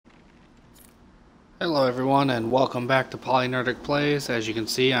Hello everyone and welcome back to PolyNerdic Plays. As you can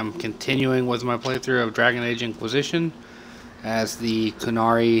see, I'm continuing with my playthrough of Dragon Age Inquisition as the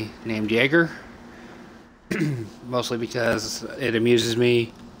Kunari named Jaeger. Mostly because it amuses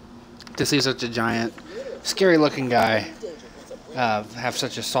me to see such a giant, scary looking guy have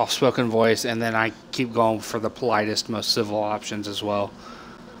such a soft-spoken voice, and then I keep going for the politest, most civil options as well.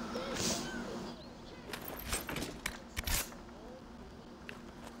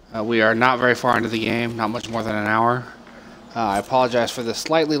 We are not very far into the game, not much more than an hour. I apologize for the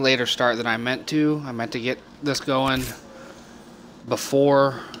slightly later start than I meant to. I meant to get this going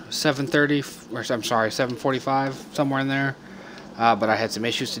before 7:30, or I'm sorry, 7:45, somewhere in there. But I had some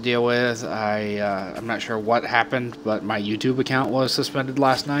issues to deal with. I'm not sure what happened, but my YouTube account was suspended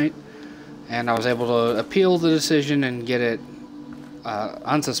last night, and I was able to appeal the decision and get it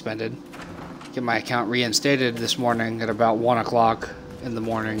unsuspended. Get my account reinstated this morning at about 1 o'clock in the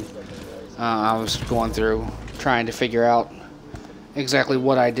morning. I was going through trying to figure out exactly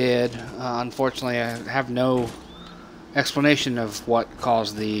what I did. Unfortunately, I have no explanation of what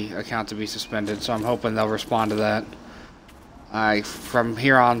caused the account to be suspended, so I'm hoping they'll respond to that. From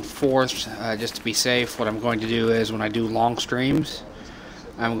here on forth, just to be safe, what I'm going to do is when I do long streams,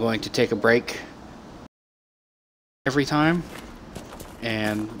 I'm going to take a break every time,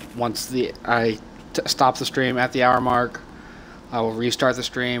 and once I stop the stream at the hour mark, I will restart the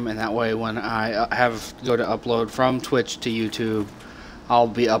stream, and that way when I go to upload from Twitch to YouTube, I'll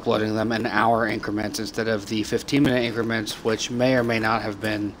be uploading them in hour increments instead of the 15-minute increments, which may or may not have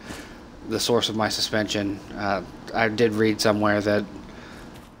been the source of my suspension. I did read somewhere that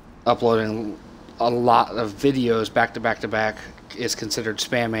uploading a lot of videos back to back to back is considered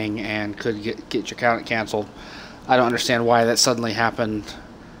spamming and could get your account canceled. I don't understand why that suddenly happened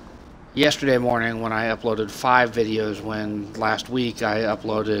yesterday morning when I uploaded 5 videos, when last week I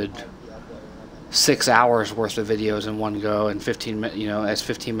uploaded 6 hours worth of videos in one go, and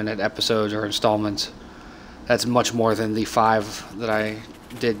 15-minute episodes or installments. That's much more than the 5 that I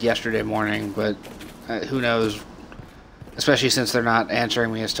did yesterday morning, but who knows, especially since they're not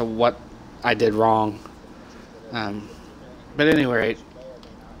answering me as to what I did wrong. But at any rate,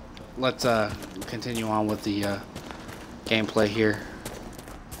 let's continue on with the gameplay here.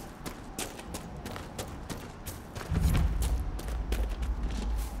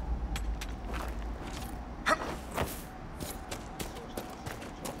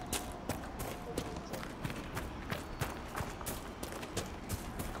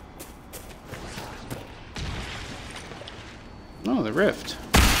 Oh, the rift.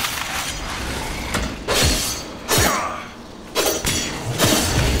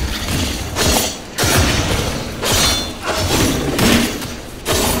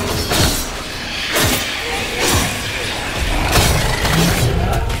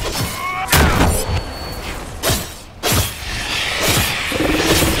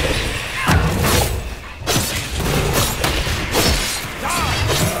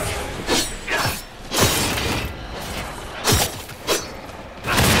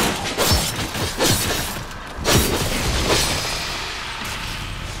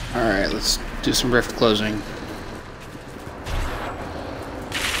 Alright, let's do some rift closing.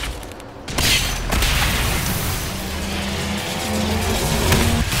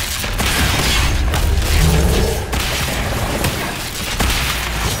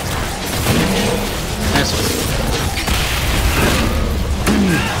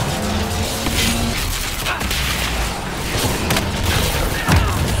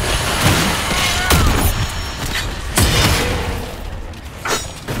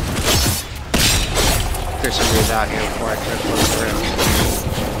 There's some ways out here before I try to close the rift.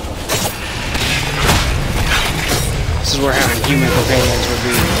 This is where having human companions would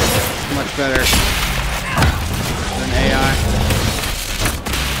be much better than AI.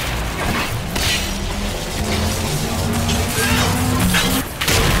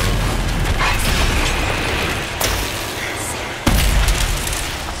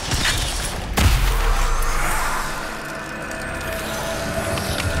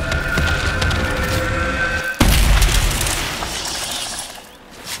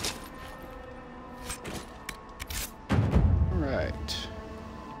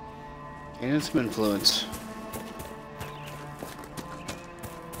 Gaining some influence.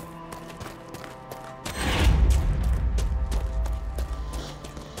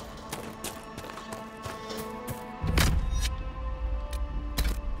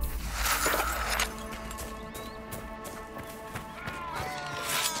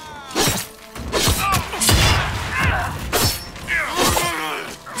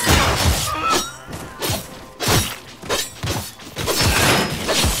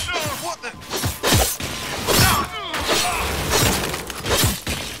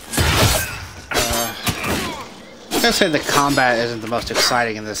 gotta say the combat isn't the most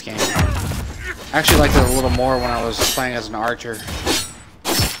exciting in this game. I actually liked it a little more when I was playing as an archer.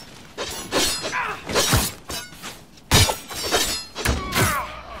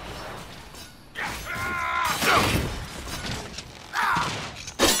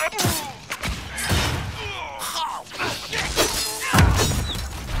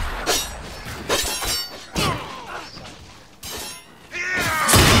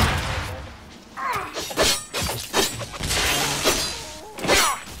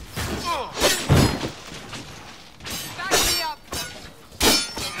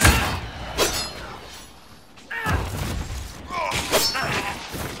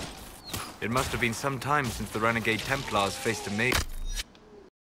 It must have been some time since the renegade Templars faced a mage.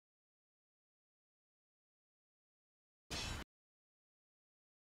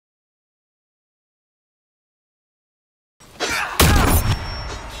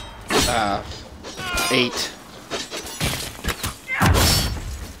 Eight.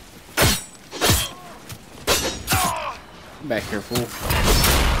 Back here, fool.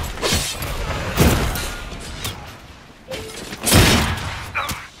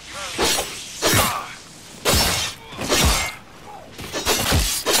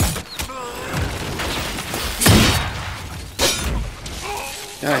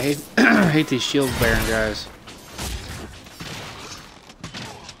 Yeah, I hate these shield bearing guys.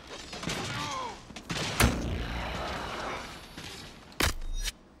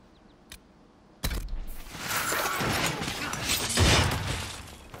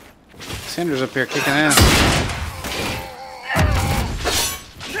 Sandra's up here kicking ass.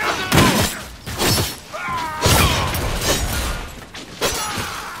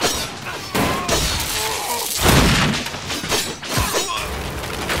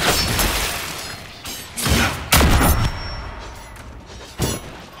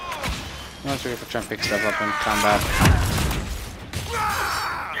 Let's see if I try and pick stuff up in combat.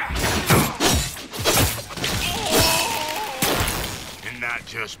 And not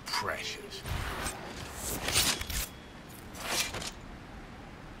just precious.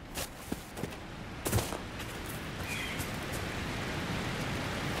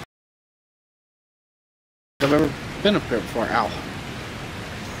 I've ever been up here before. Ow.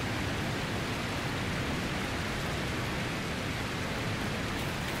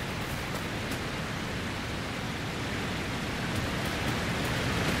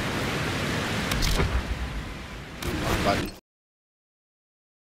 Button.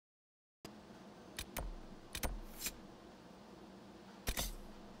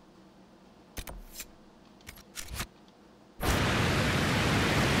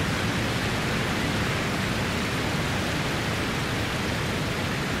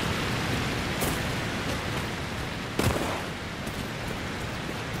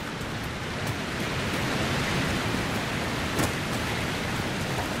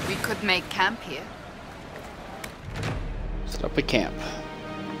 We could make camp here. Set up a camp.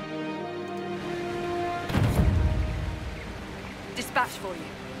 Dispatch for you.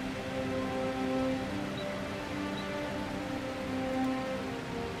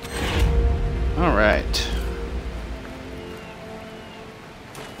 All right.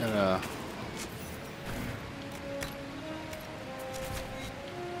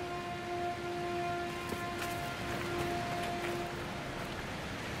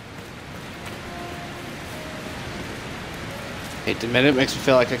 Hate to admit it, makes me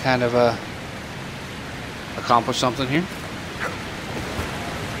feel like I kind of accomplished something here.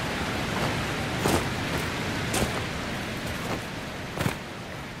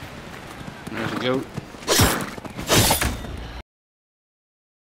 There's a goat.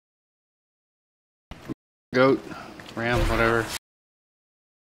 Goat, ram, whatever.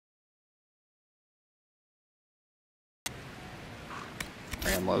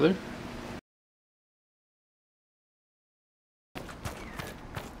 Ram leather.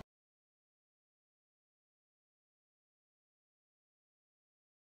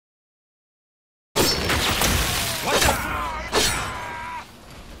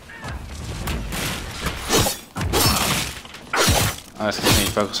 Let's continue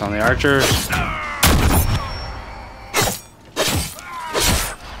to focus on the archers.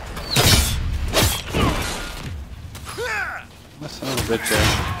 That's a little bit there.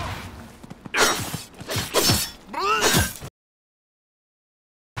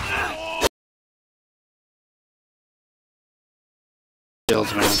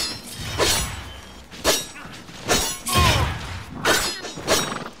 Shields, man.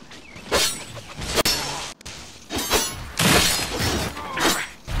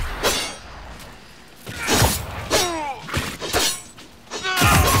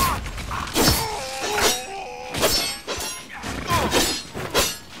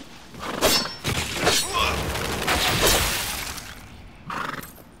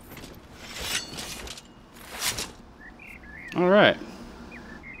 All right.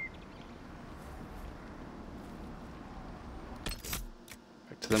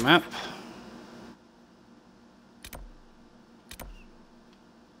 Back to the map.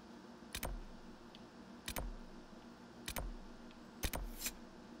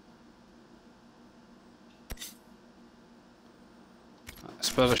 I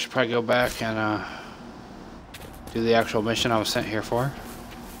suppose I should probably go back and do the actual mission I was sent here for.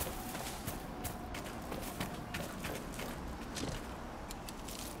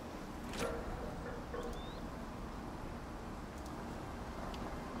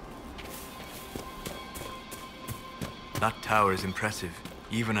 That tower is impressive,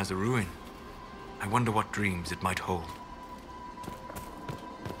 even as a ruin. I wonder what dreams it might hold.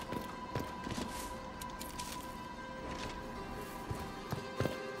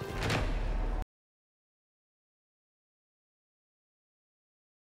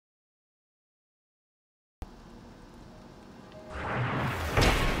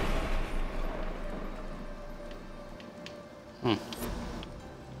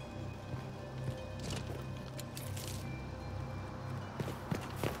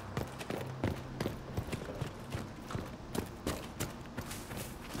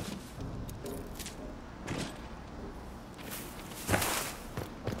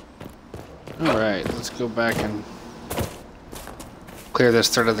 Alright, let's go back and clear this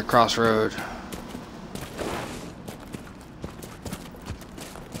third of the crossroad.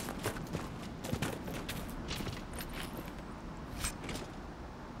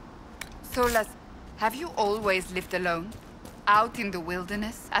 Solas, have you always lived alone? Out in the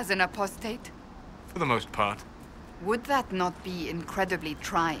wilderness as an apostate? For the most part. Would that not be incredibly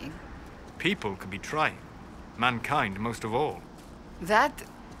trying? People can be trying. Mankind most of all. That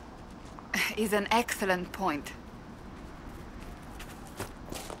is an excellent point.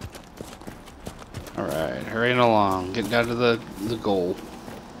 Alright, hurrying along, getting down to the goal.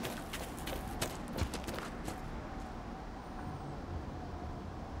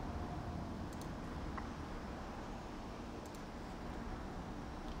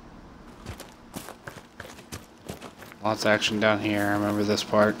 Lots of action down here. I remember this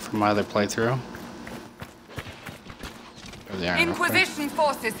part from my other playthrough. Inquisition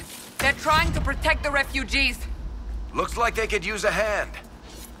forces! They're trying to protect the refugees! Looks like they could use a hand.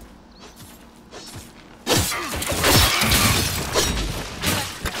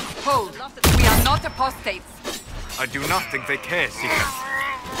 Hold! We are not apostates! I do not think they care, Seeker.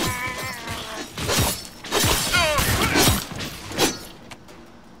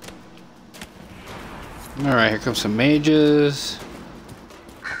 Alright, here comes some mages.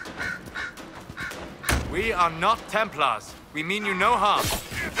 We are not Templars. We mean you no harm.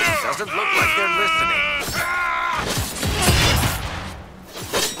 Doesn't look like they're listening.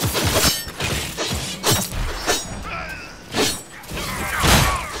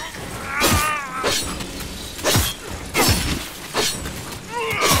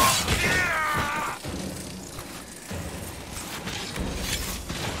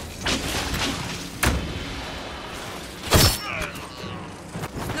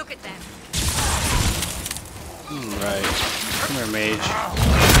 Look at them! Alright, come here, mage.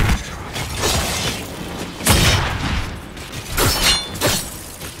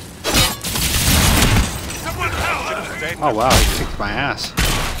 Oh wow, he kicked my ass.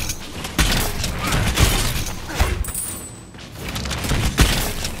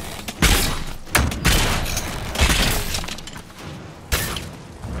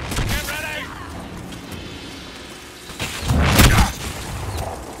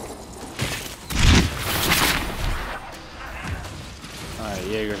 Alright,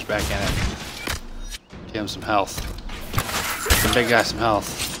 Jaeger's back in it. Give him some health. The big guy some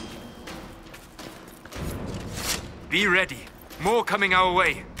health. Be ready. More coming our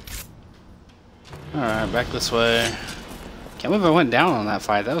way. Alright, back this way. Can't believe I went down on that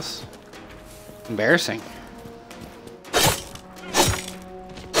fight. That was embarrassing.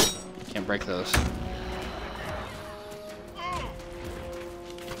 Can't break those.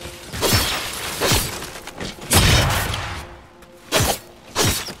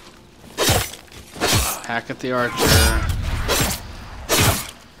 Hack at the archer.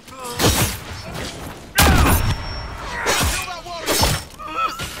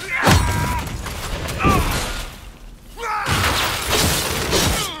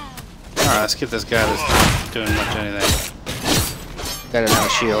 Alright, let's get this guy that's not doing much anything. Got him out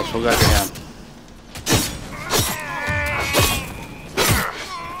of shield, so we'll go to him.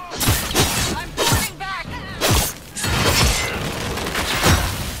 I'm falling back!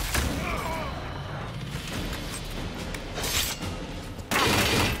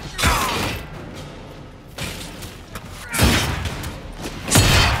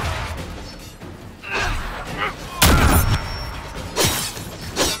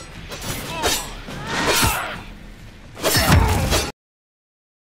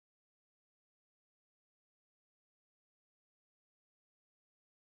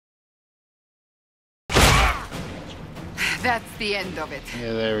 That's the end of it.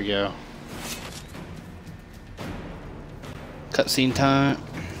 Yeah, there we go. Cutscene time.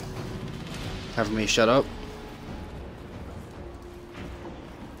 Have me shut up.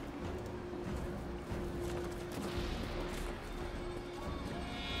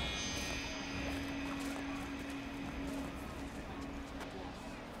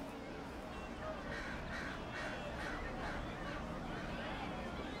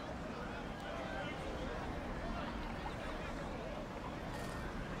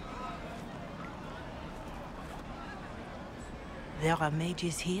 There are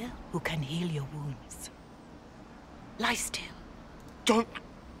mages here who can heal your wounds. Lie still. Don't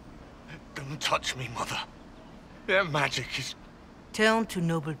touch me, Mother. Their magic is... Turn to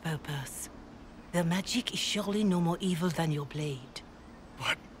noble purpose. Their magic is surely no more evil than your blade.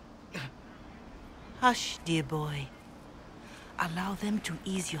 But... Hush, dear boy. Allow them to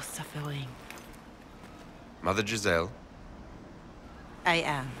ease your suffering. Mother Giselle? I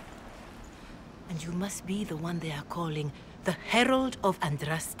am. And you must be the one they are calling the Herald of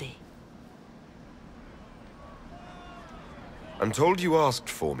Andraste. I'm told you asked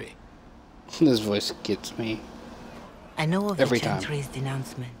for me. This voice gets me. I know of Every the time. Chantry's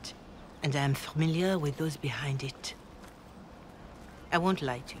denouncement, and I am familiar with those behind it. I won't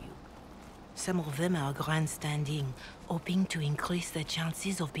lie to you. Some of them are grandstanding, hoping to increase their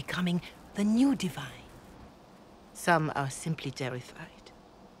chances of becoming the new divine. Some are simply terrified.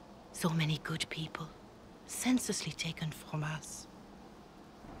 So many good people, senselessly taken from us.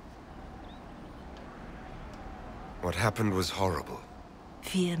 What happened was horrible.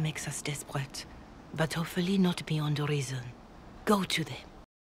 Fear makes us desperate, but hopefully not beyond reason. Go to them.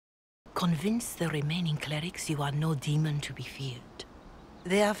 Convince the remaining clerics you are no demon to be feared.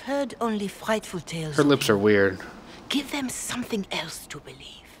 They have heard only frightful tales. Her of lips you. are weird. Give them something else to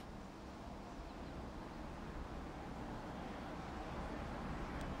believe.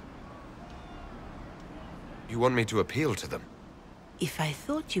 You want me to appeal to them? If I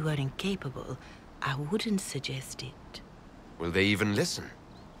thought you were incapable, I wouldn't suggest it. Will they even listen?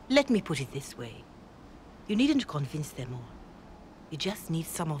 Let me put it this way. You needn't convince them all. You just need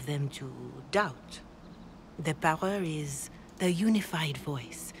some of them to doubt. Their power is their unified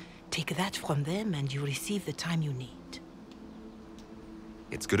voice. Take that from them and you receive the time you need.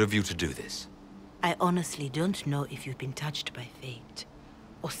 It's good of you to do this. I honestly don't know if you've been touched by fate,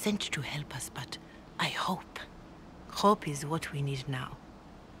 or sent to help us, but I hope. Hope is what we need now.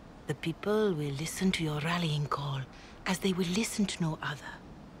 The people will listen to your rallying call, as they will listen to no other.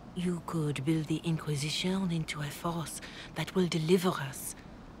 You could build the Inquisition into a force that will deliver us,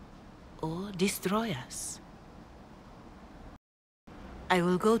 or destroy us. I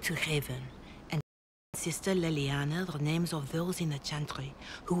will go to Haven, and Sister Leliana the names of those in the Chantry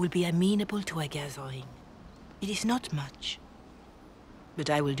who will be amenable to a gathering. It is not much, but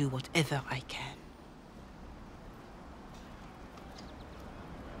I will do whatever I can.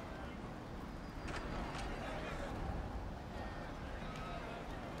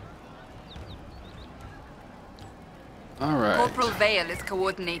 All right. Corporal Vale is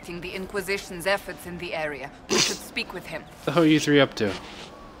coordinating the Inquisition's efforts in the area. We should speak with him. What the hell are you three up to?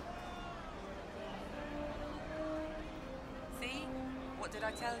 See? What did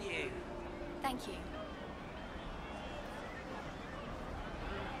I tell you? Thank you.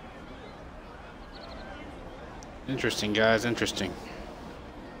 Interesting, guys. Interesting.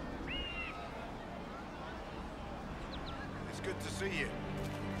 It's good to see you.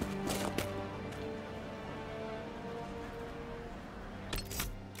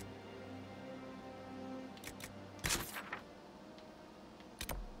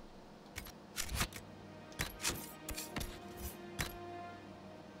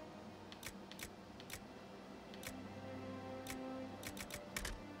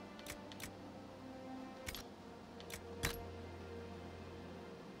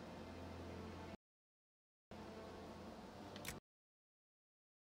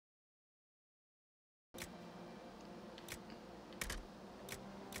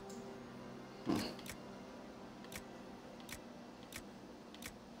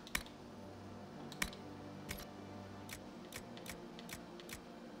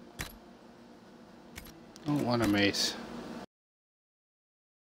 Don't want a mace.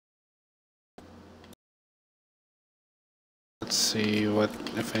 Let's see what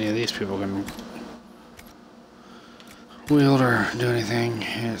if any of these people can wield or do anything.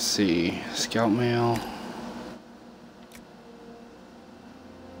 Let's see. Scout mail.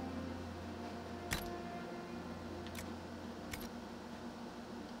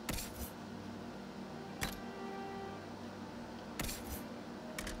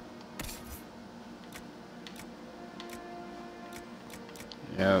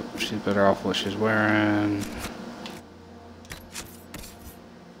 Yep, she's better off what she's wearing.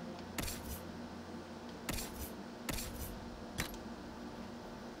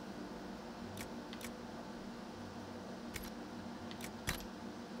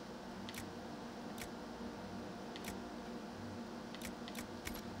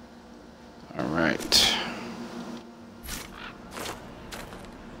 All right.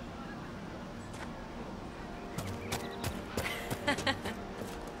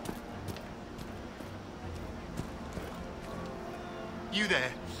 You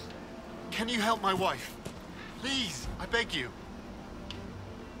there? Can you help my wife? Please, I beg you.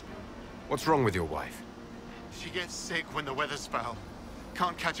 What's wrong with your wife? She gets sick when the weather's foul.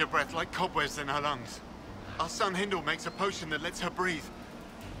 Can't catch her breath like cobwebs in her lungs. Our son Hindle makes a potion that lets her breathe.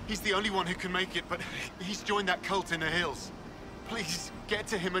 He's the only one who can make it, but he's joined that cult in the hills. Please, get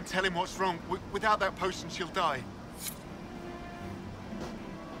to him and tell him what's wrong. Without that potion, she'll die.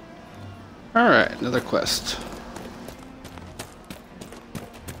 All right, another quest.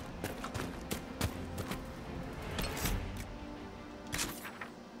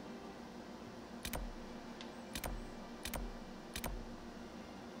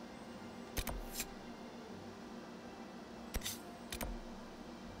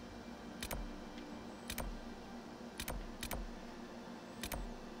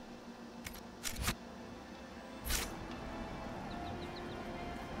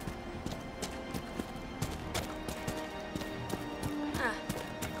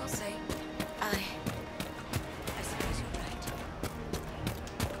 I suppose you're right.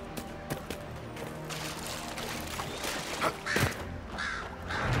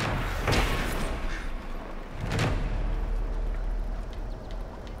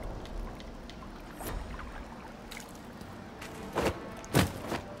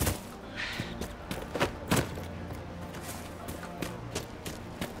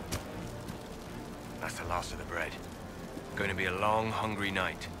 That's the last of the bread. Going to be a long, hungry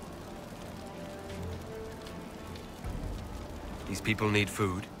night. These people need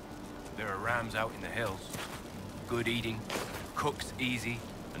food. There are rams out in the hills. Good eating, cooks easy,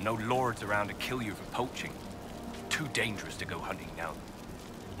 and no lords around to kill you for poaching. Too dangerous to go hunting now.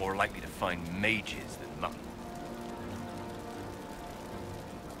 More likely to find mages than luck.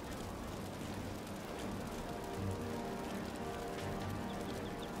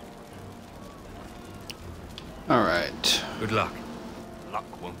 All right. Good luck.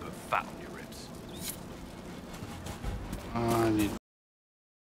 Luck won't put fat on your ribs. I need.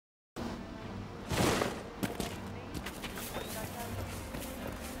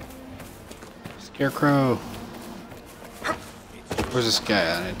 Scarecrow. Where's this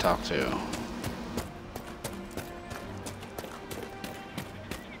guy I need to talk to?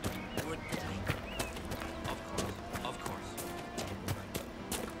 Would that I Of course.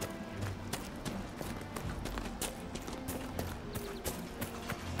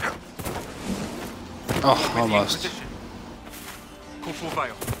 Oh, almost. Corporal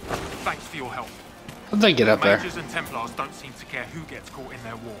Vale, thanks for your help. How'd they get up there? Mages and Templars don't seem to care who gets caught in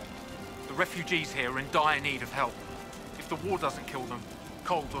their war. The refugees here are in dire need of help. If the war doesn't kill them,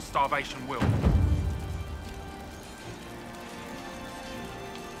 cold or starvation will.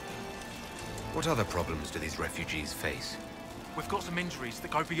 What other problems do these refugees face? We've got some injuries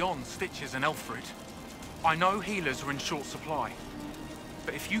that go beyond stitches and elf fruit. I know healers are in short supply,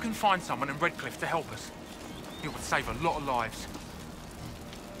 but if you can find someone in Redcliffe to help us, it would save a lot of lives.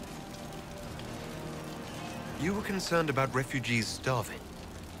 You were concerned about refugees starving.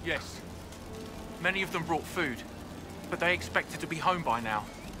 Yes. Many of them brought food, but they expected to be home by now,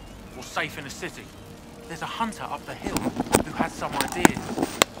 or safe in a city. There's a hunter up the hill who has some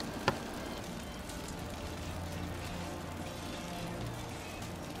ideas.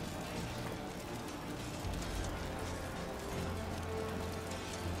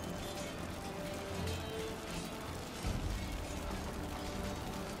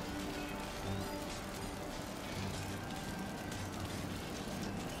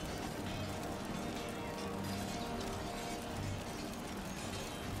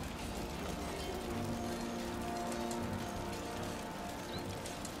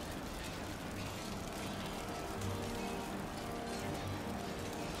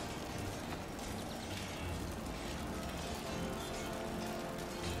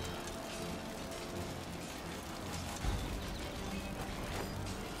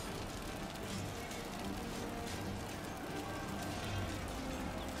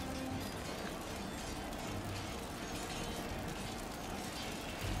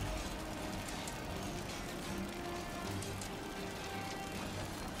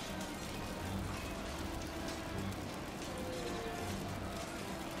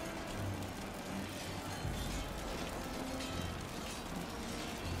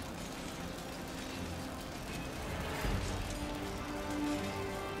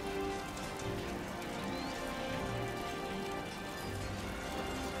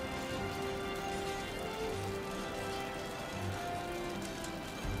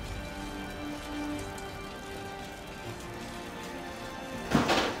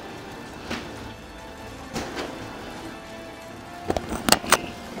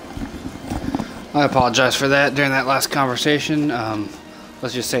 I apologize for that during that last conversation.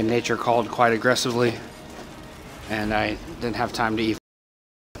 Let's just say nature called quite aggressively, and I didn't have time to eat.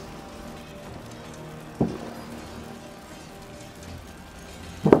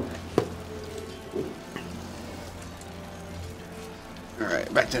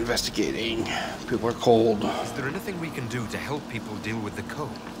 Alright, back to investigating. People are cold. Is there anything we can do to help people deal with the cold?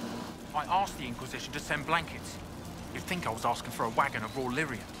 I asked the Inquisition to send blankets. You'd think I was asking for a wagon of raw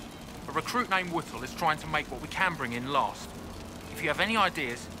lyrium. A recruit named Whittle is trying to make what we can bring in last. If you have any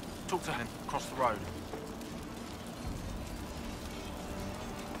ideas, talk to him across the road.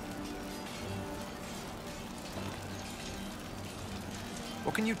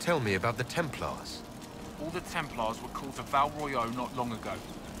 What can you tell me about the Templars? All the Templars were called to Val Royeaux not long ago.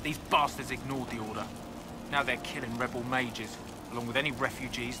 These bastards ignored the order. Now they're killing rebel mages, along with any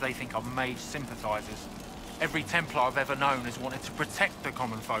refugees they think are mage sympathizers. Every Templar I've ever known has wanted to protect the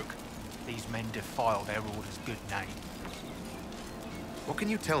common folk. These men defile their order's good name. What can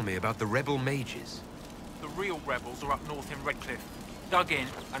you tell me about the rebel mages? The real rebels are up north in Redcliffe, dug in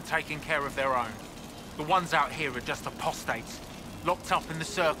and taking care of their own. The ones out here are just apostates, locked up in the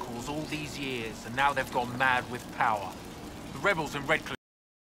circles all these years, and now they've gone mad with power. The rebels in Redcliffe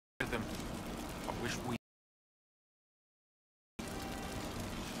with them. I wish we...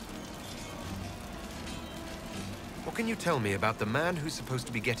 What can you tell me about the man who's supposed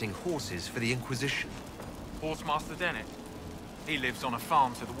to be getting horses for the Inquisition? Horsemaster Dennett. He lives on a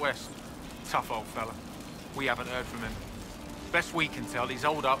farm to the west. Tough old fella. We haven't heard from him. Best we can tell, he's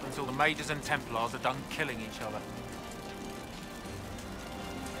holed up until the Mages and Templars are done killing each other.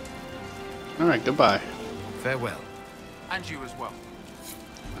 Alright, goodbye. Farewell. And you as well.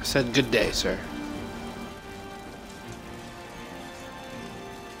 I said good day, sir.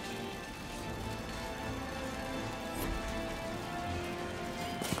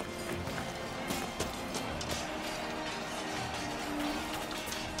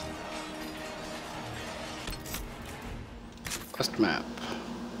 Quest map.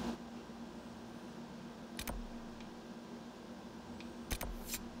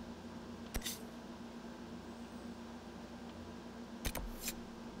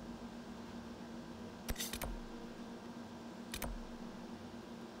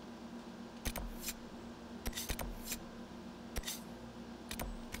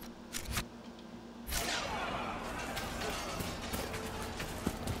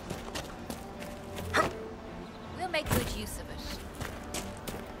 Make good use of it.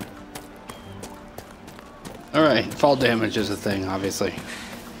 Alright, fall damage is a thing, obviously.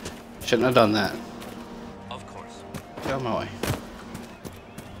 Shouldn't have done that. Of course. Get out of my way.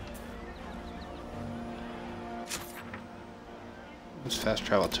 Let's fast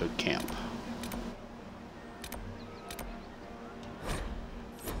travel to a camp.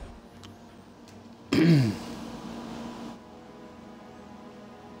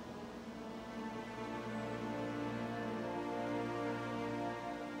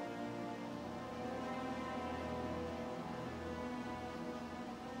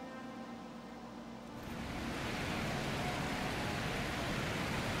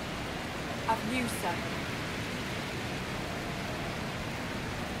 Of you, sir.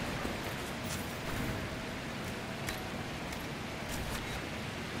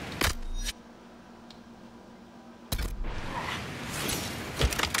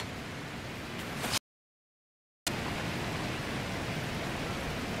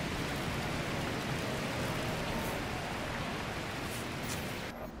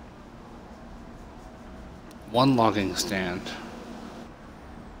 One logging stand.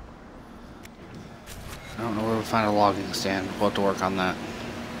 I don't know where to find a logging stand. We'll have to work on that.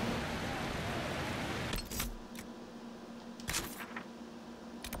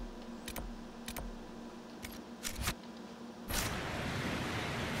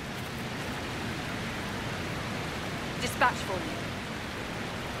 Dispatch for me.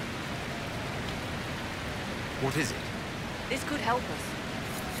 What is it? This could help us.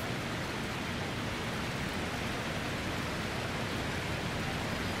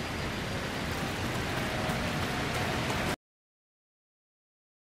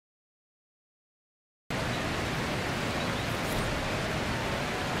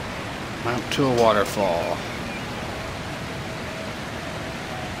 Mount to a waterfall.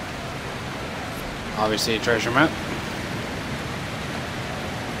 Obviously a treasure map.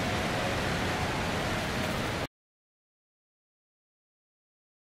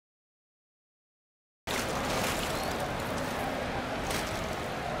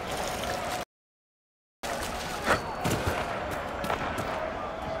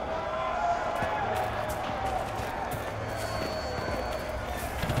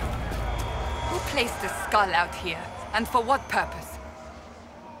 skull out here? And for what purpose?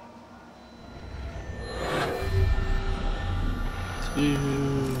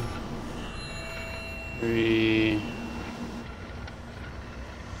 2, 3.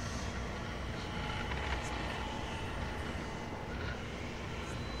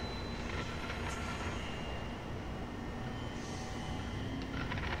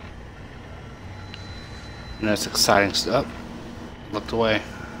 And that's exciting stuff. Looked away.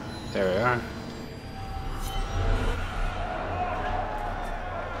 There we are.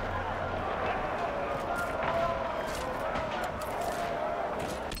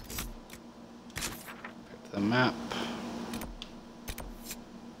 Back to the map.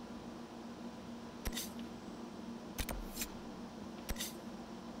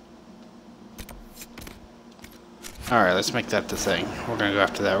 Alright, let's make that the thing. We're gonna go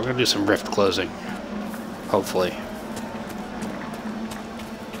after that. We're gonna do some rift closing. Hopefully.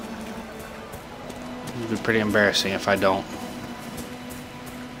 It'd be pretty embarrassing if I don't.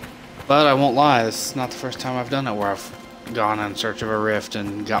 But I won't lie, this is not the first time I've done it where I've gone in search of a rift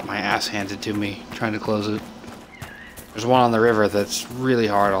and got my ass handed to me trying to close it. There's one on the river that's really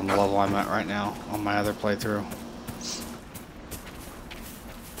hard on the level I'm at right now on my other playthrough.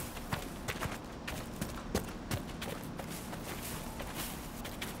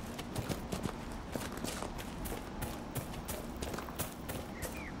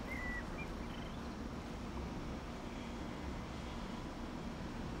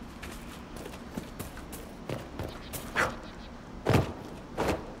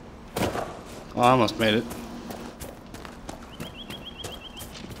 Well, I almost made it.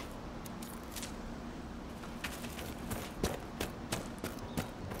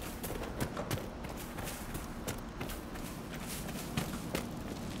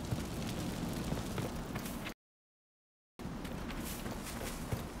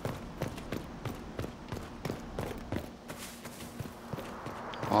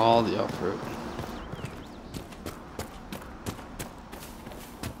 All the elf fruit.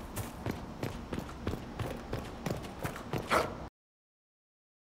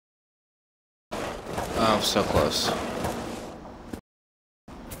 Oh, so close.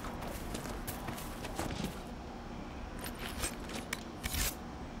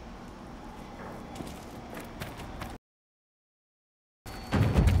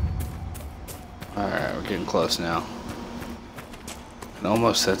 Alright, we're getting close now. It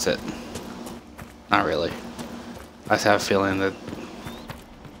almost sets it. Not really. I just have a feeling that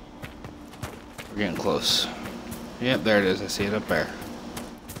we're getting close. Yep, there it is. I see it up there.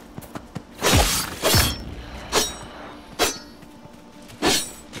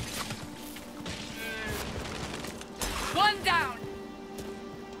 One down.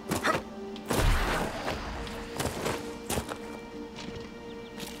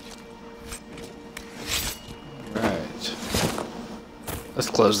 Right. Let's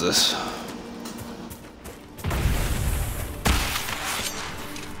close this.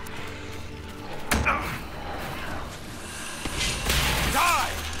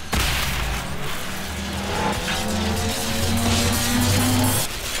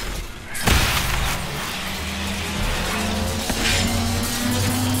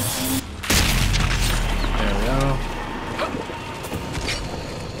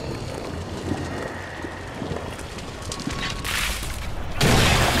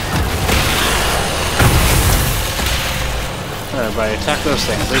 Everybody, attack those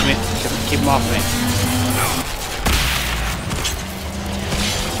things. Leave me. Keep them off me.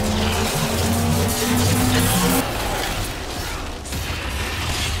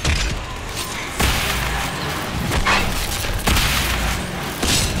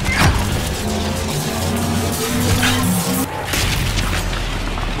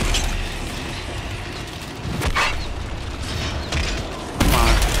 Come on.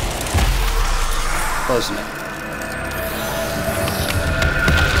 Closing it.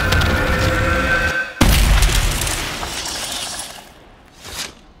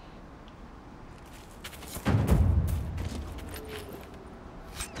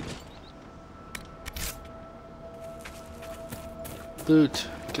 Loot.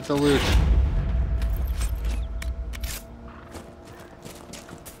 Get the loot.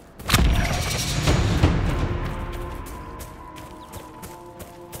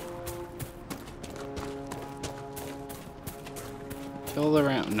 Kill the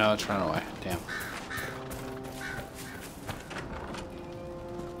ramp. No, it's running away. Damn.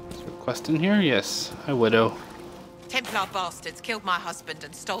 Is there a quest in here? Yes. Hi, Widow. Templar bastards killed my husband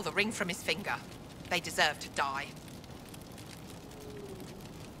and stole the ring from his finger. They deserve to die.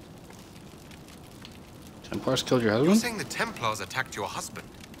 Templars killed your You're husband? saying the Templars attacked your husband?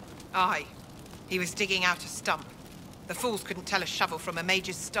 Aye. He was digging out a stump. The fools couldn't tell a shovel from a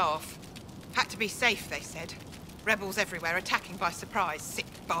mage's staff. Had to be safe, they said. Rebels everywhere attacking by surprise, sick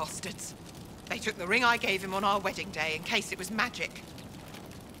bastards. They took the ring I gave him on our wedding day in case it was magic.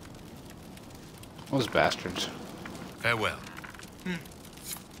 Those bastards. Farewell.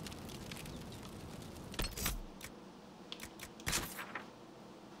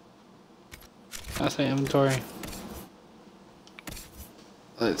 Can I say inventory?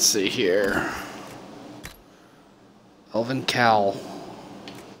 Let's see here. Elven Cowl.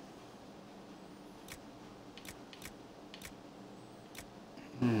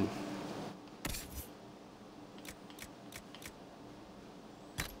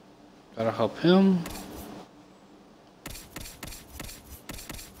 Gotta help him.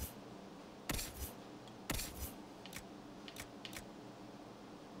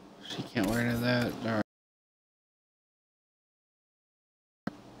 She can't wear any of that. All right.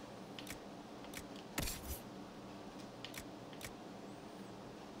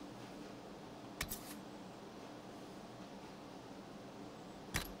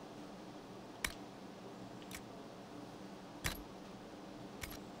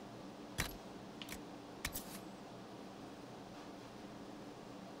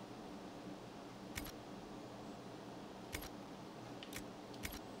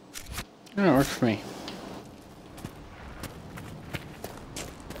 Yeah, it works for me.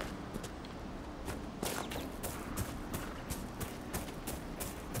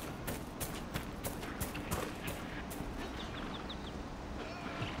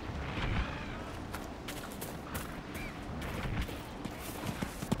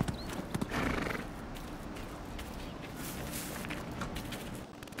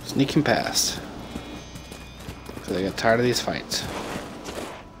 Sneaking past. So they got tired of these fights.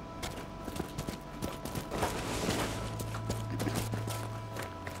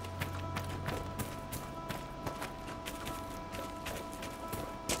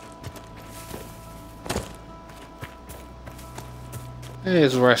 Hey,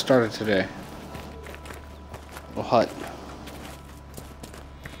 this is where I started today. Little hut.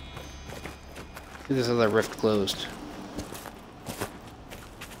 See this other rift closed.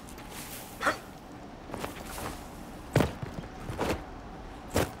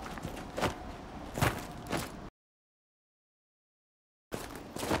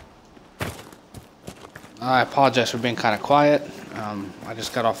 I apologize for being kind of quiet. I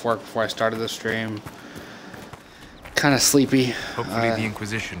just got off work before I started the stream. Kind of sleepy. Hopefully the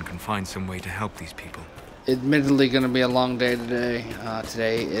Inquisition can find some way to help these people. Admittedly going to be a long day today.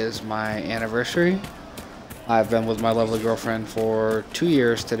 Today is my anniversary. I've been with my lovely girlfriend for 2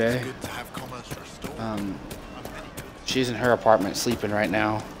 years today. She's in her apartment sleeping right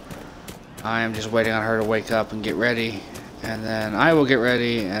now. I am just waiting on her to wake up and get ready. And then I will get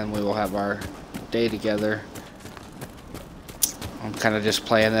ready and we will have our day together. I'm kind of just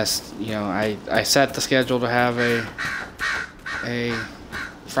playing this, you know, I set the schedule to have a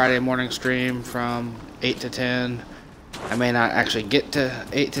Friday morning stream from 8 to 10. I may not actually get to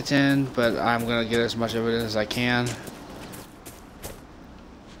 8 to 10, but I'm going to get as much of it as I can.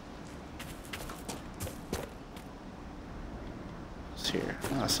 What's here?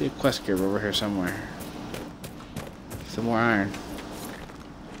 Oh, I see a quest gear over here somewhere. Some more iron.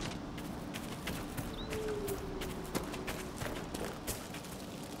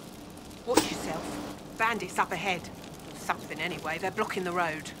 Watch yourself. Bandits up ahead. Something anyway, they're blocking the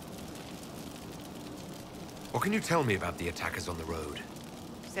road. What can you tell me about the attackers on the road?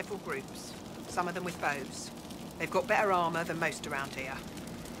 Several groups, some of them with bows. They've got better armor than most around here.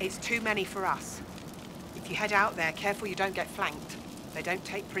 It's too many for us. If you head out there, careful you don't get flanked. They don't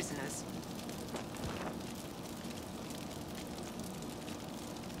take prisoners.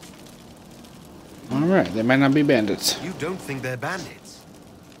 Alright, they might not be bandits. You don't think they're bandits?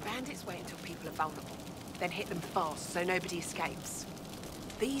 Bandits wait until people are vulnerable, then hit them fast so nobody escapes.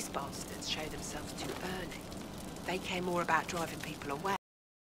 These bastards show themselves too early. They care more about driving people away.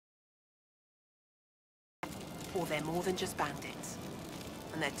 Or they're more than just bandits.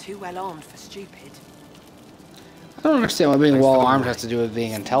 And they're too well armed for stupid. I don't understand what being well armed has to do with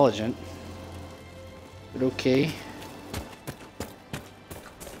being intelligent. But okay.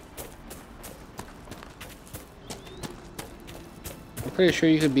 I'm pretty sure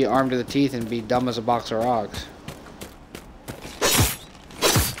you could be armed to the teeth and be dumb as a box of rocks.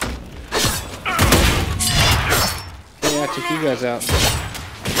 Yeah, I took you guys out.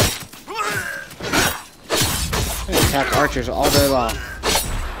 I attack archers all day long.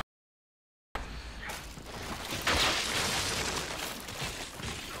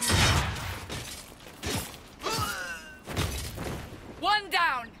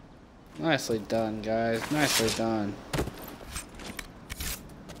 Nicely done, guys. Nicely done.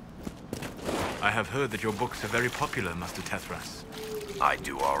 I have heard that your books are very popular, Master Tethras. I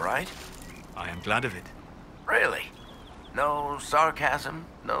do all right. I am glad of it. Really? No sarcasm?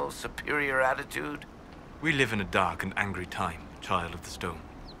 No superior attitude? We live in a dark and angry time, Child of the Stone.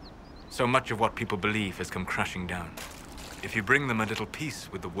 So much of what people believe has come crashing down. If you bring them a little peace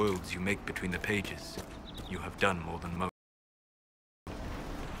with the worlds you make between the pages, you have done more than most.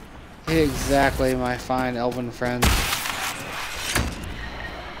 Exactly, my fine elven friend.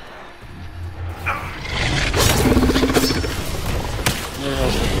 Where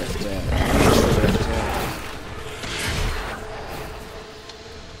else is the rift at? Where's the rift at?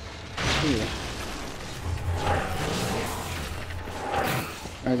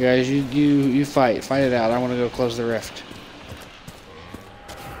 Alright guys, you fight it out. I want to go close the rift.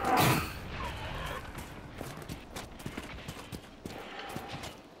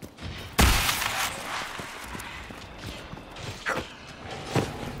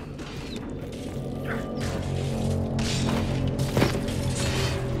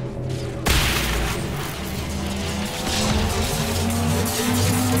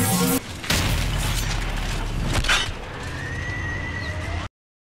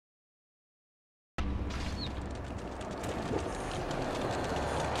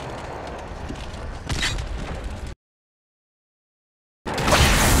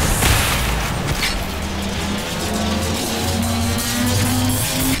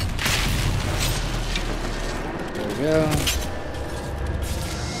 Go.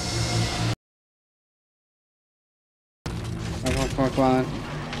 Come on.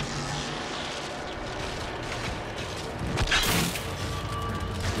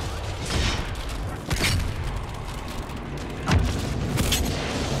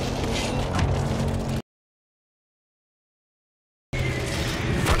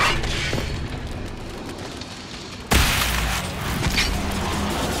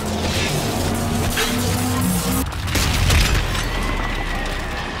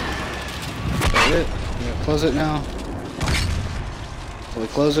 Close it now. Will we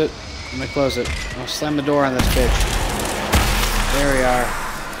close it? Let me close it. I'll slam the door on this bitch. There we are.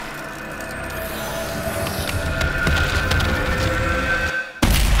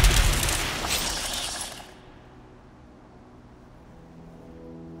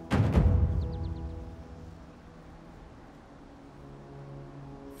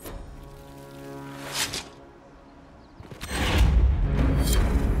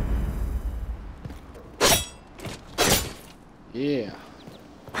 Yeah.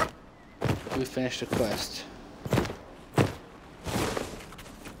 We finished the quest.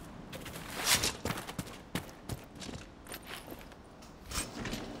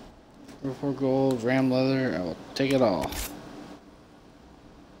 For gold, ram leather, I will take it all.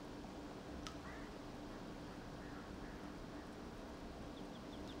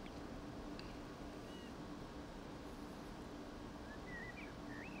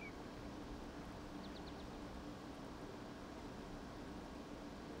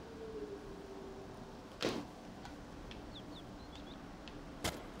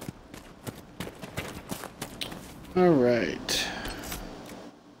 Alright.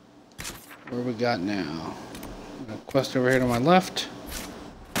 Where we got now? A quest over here to my left.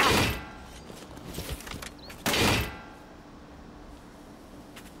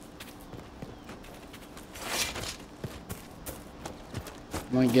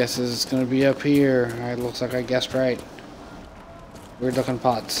 My guess is it's going to be up here. Alright, looks like I guessed right. Weird looking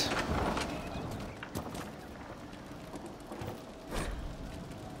pots.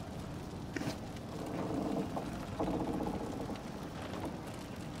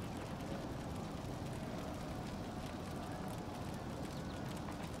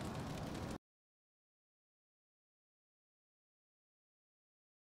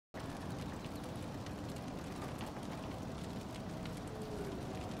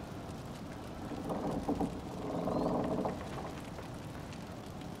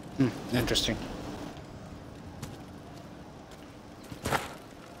 Interesting.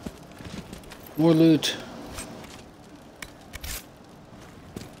 More loot.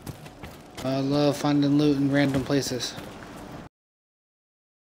 I love finding loot in random places.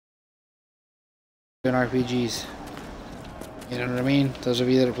 In RPGs. You know what I mean? Those of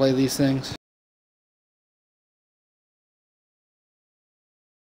you that play these things.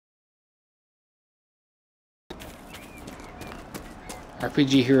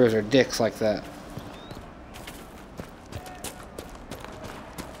 RPG heroes are dicks like that.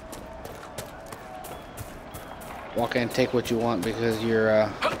 Walk in and take what you want because you're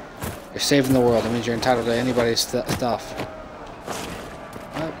saving the world. That means you're entitled to anybody's stuff.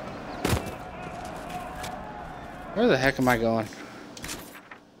 Oh. Where the heck am I going?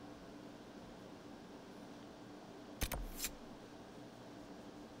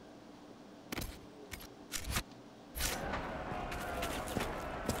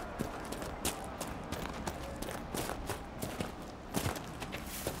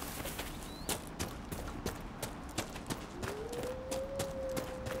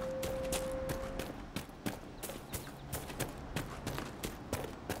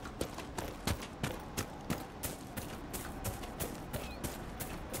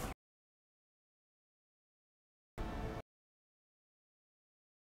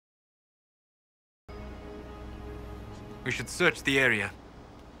 We should search the area.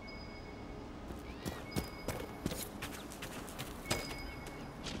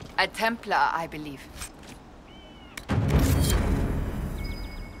 A Templar, I believe.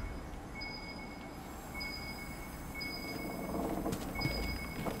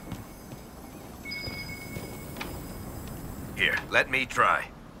 Here, let me try.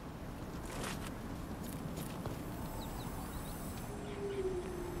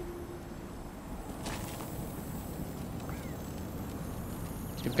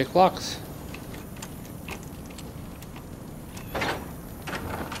 You pick locks.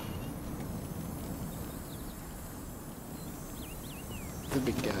 The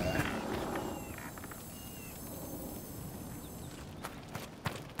big guy.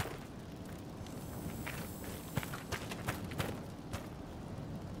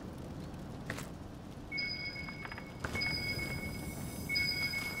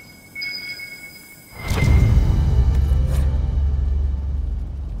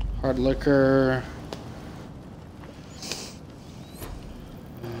 Hard liquor.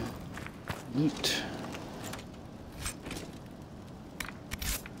 Loot.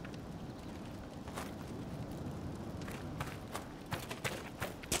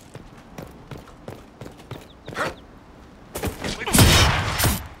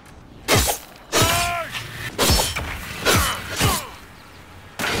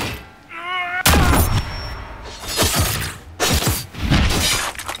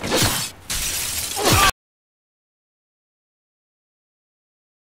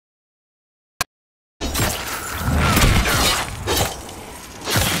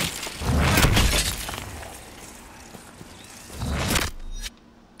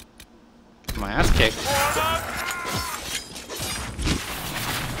 My ass kicked.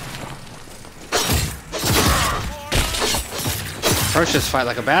 First just fight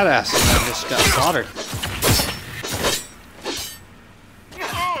like a badass and then just got slaughtered.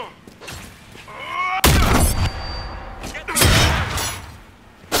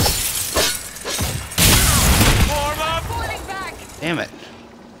 Damn it.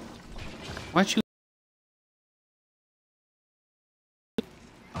 Why'd you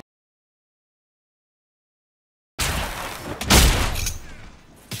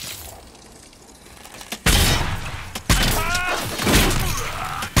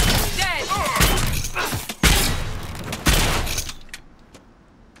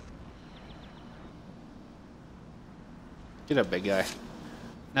Get up, big guy.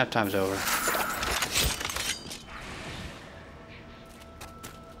 Nap time's over.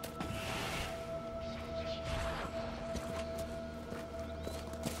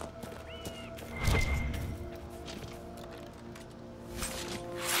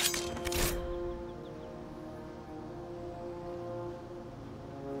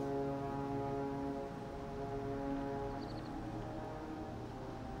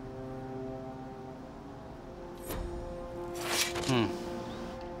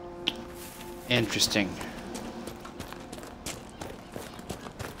 Interesting.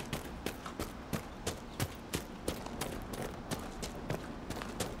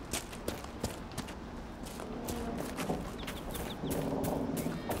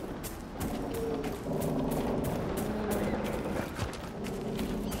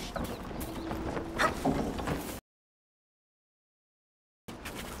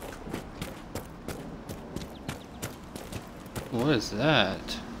 What is that?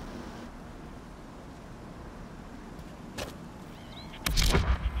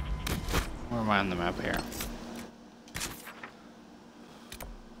 Where am I on the map here?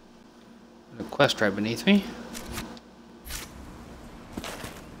 A quest right beneath me.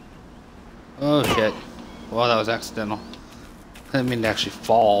 Oh shit. Well, that was accidental. I didn't mean to actually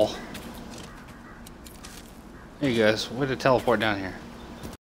fall. There you guys. Way to teleport down here.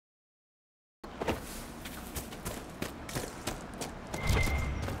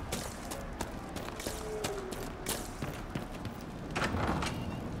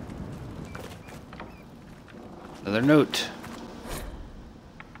 Another note.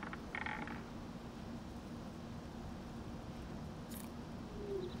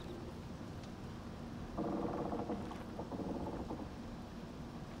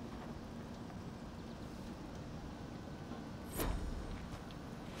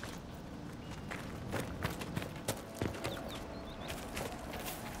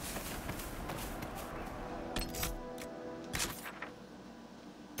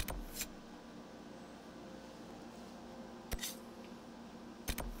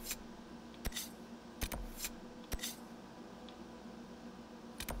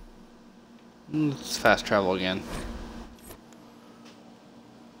 Let's fast travel again.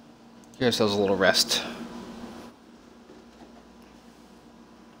 Give ourselves a little rest.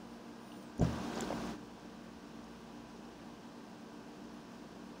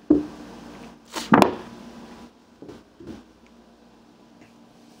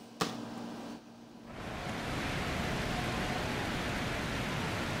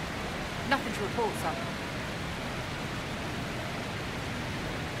 Nothing to report, sir.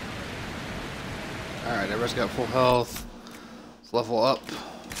 Alright, everybody's got full health. Let's level up.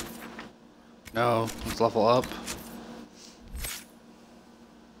 No, let's level up.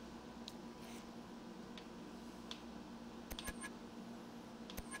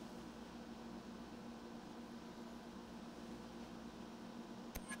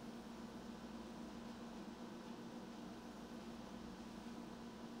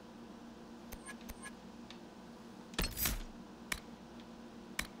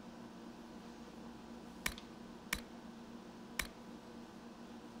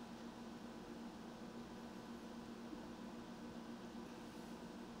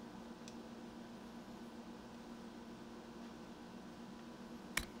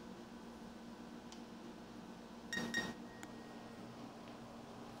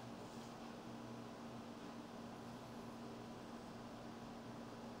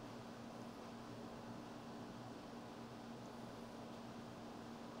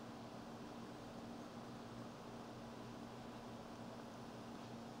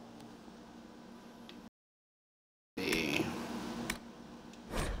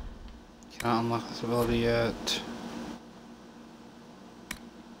 Cannot unlock this ability yet.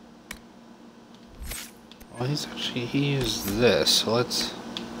 Well, he used this, so let's...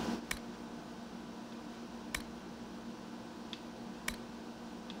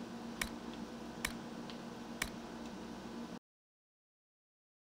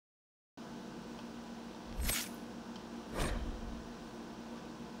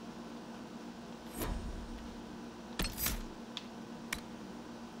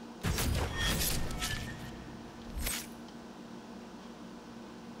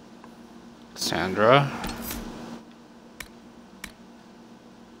 Sandra.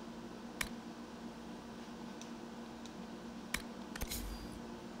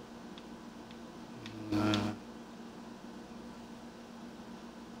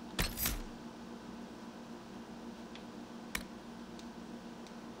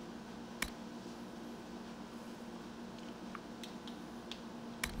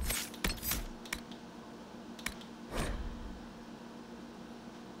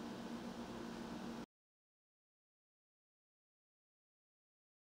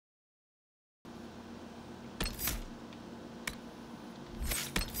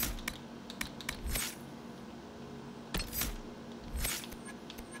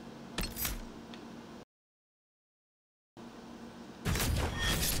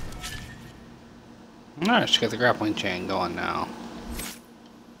 Alright, just got the grappling chain going now.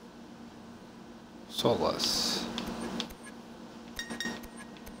 Soulless.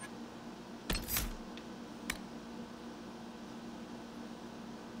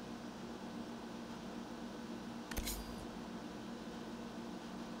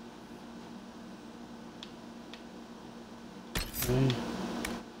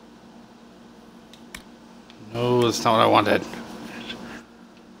 No, that's not what I wanted.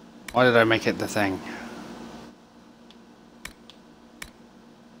 Why did I make it the thing?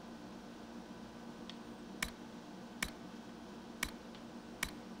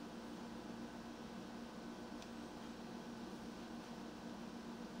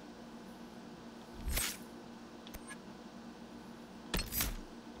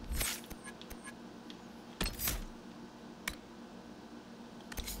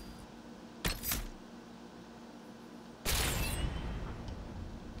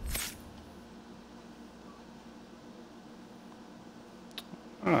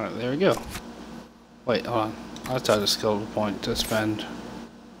 Alright, there we go. Wait, hold on. I thought a skill point to spend.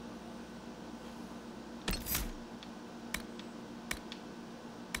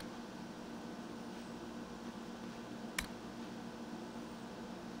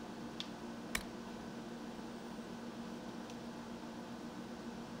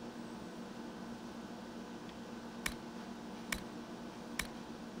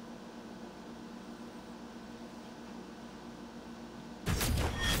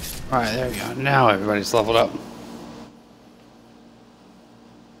 Alright, there we go. Now everybody's leveled up.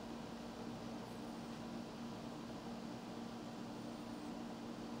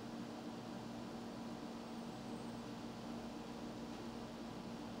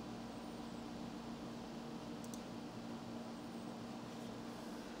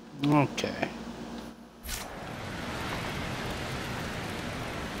 Okay.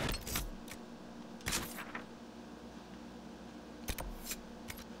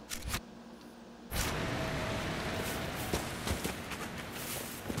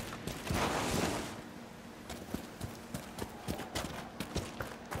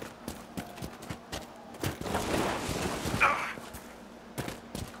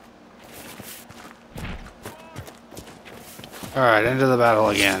 Alright, into the battle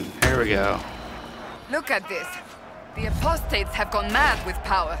again. Here we go. Look at this. The apostates have gone mad with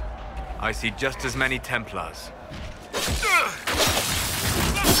power. I see just as many Templars. Every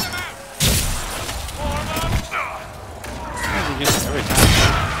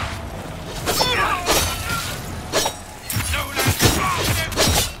time.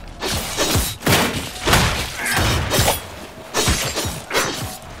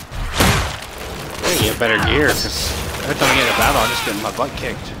 Get better gear, because every time I get in a battle, I'm just getting my butt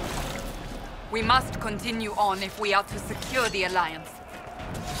kicked. We must continue on if we are to secure the Alliance.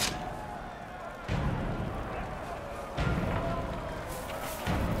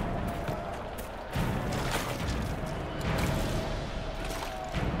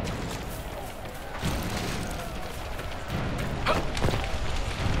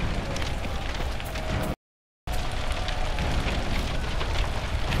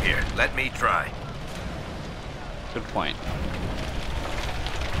 Here, let me try. Good point.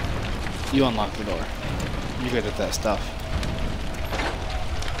 You unlock the door. You're good at that stuff.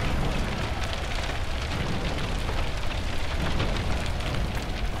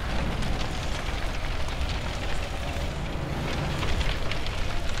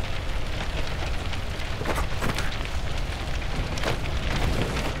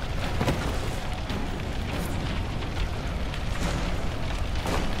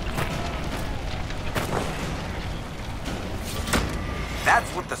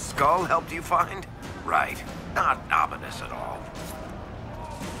 That's what the skull helped you find? Right. Not ominous at all.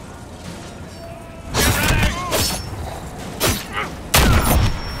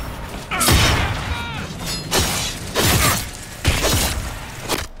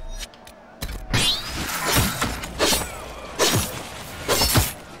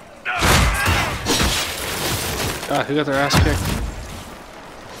 God, who got their ass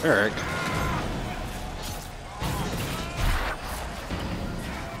kicked? Eric.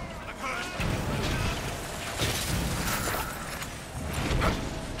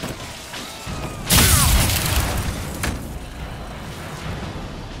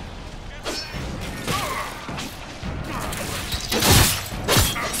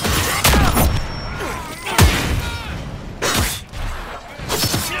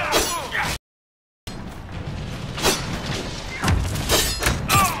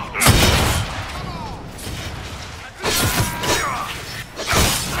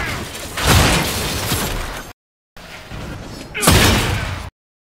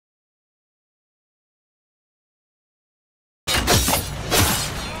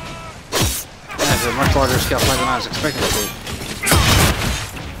 That's a much larger scale fight than I was expecting it to be.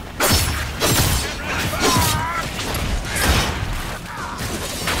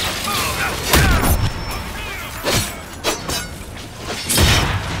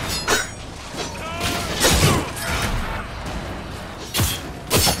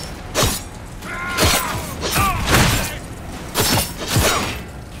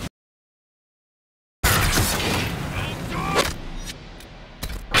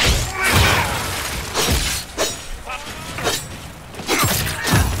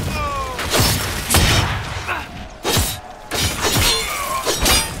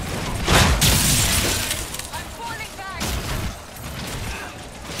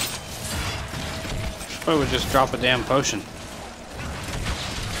 I would just drop a damn potion.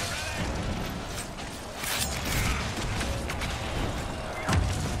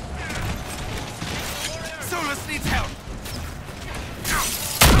 Solus needs help.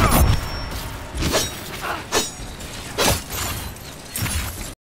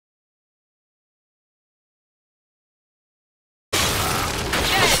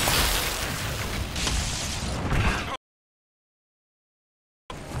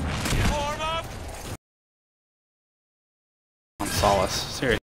 Solace.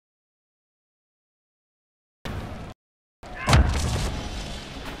 Seriously.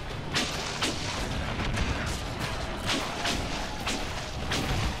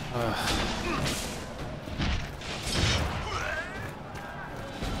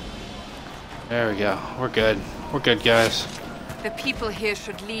 There we go. We're good. We're good, guys. The people here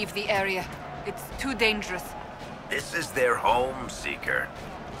should leave the area. It's too dangerous. This is their home, Seeker.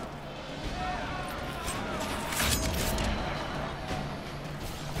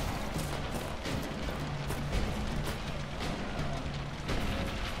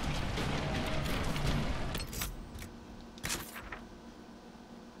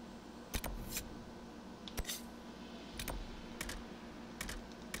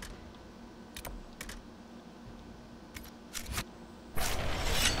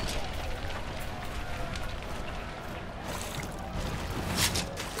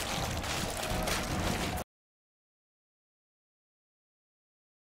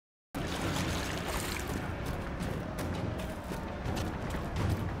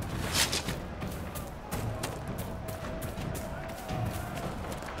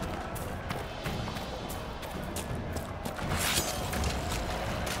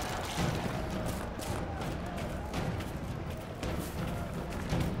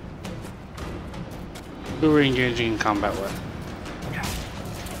 Who are we engaging in combat with?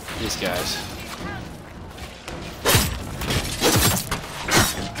 These guys.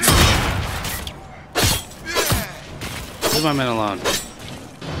 Leave my men alone.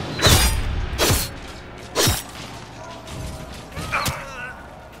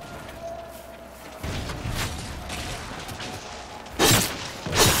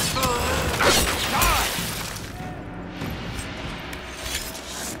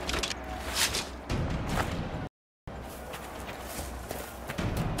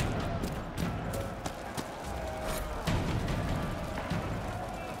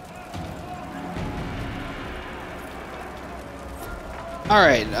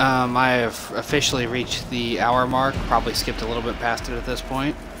 Alright, I have officially reached the hour mark, probably skipped a little bit past it at this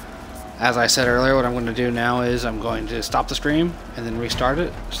point. As I said earlier, what I'm going to do now is I'm going to stop the stream and then restart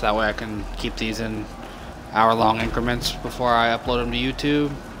it, so that way I can keep these in hour-long increments before I upload them to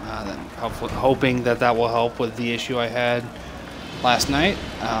YouTube. Then hoping that that will help with the issue I had last night.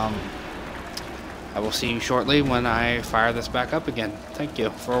 I will see you shortly when I fire this back up again. Thank you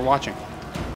for watching.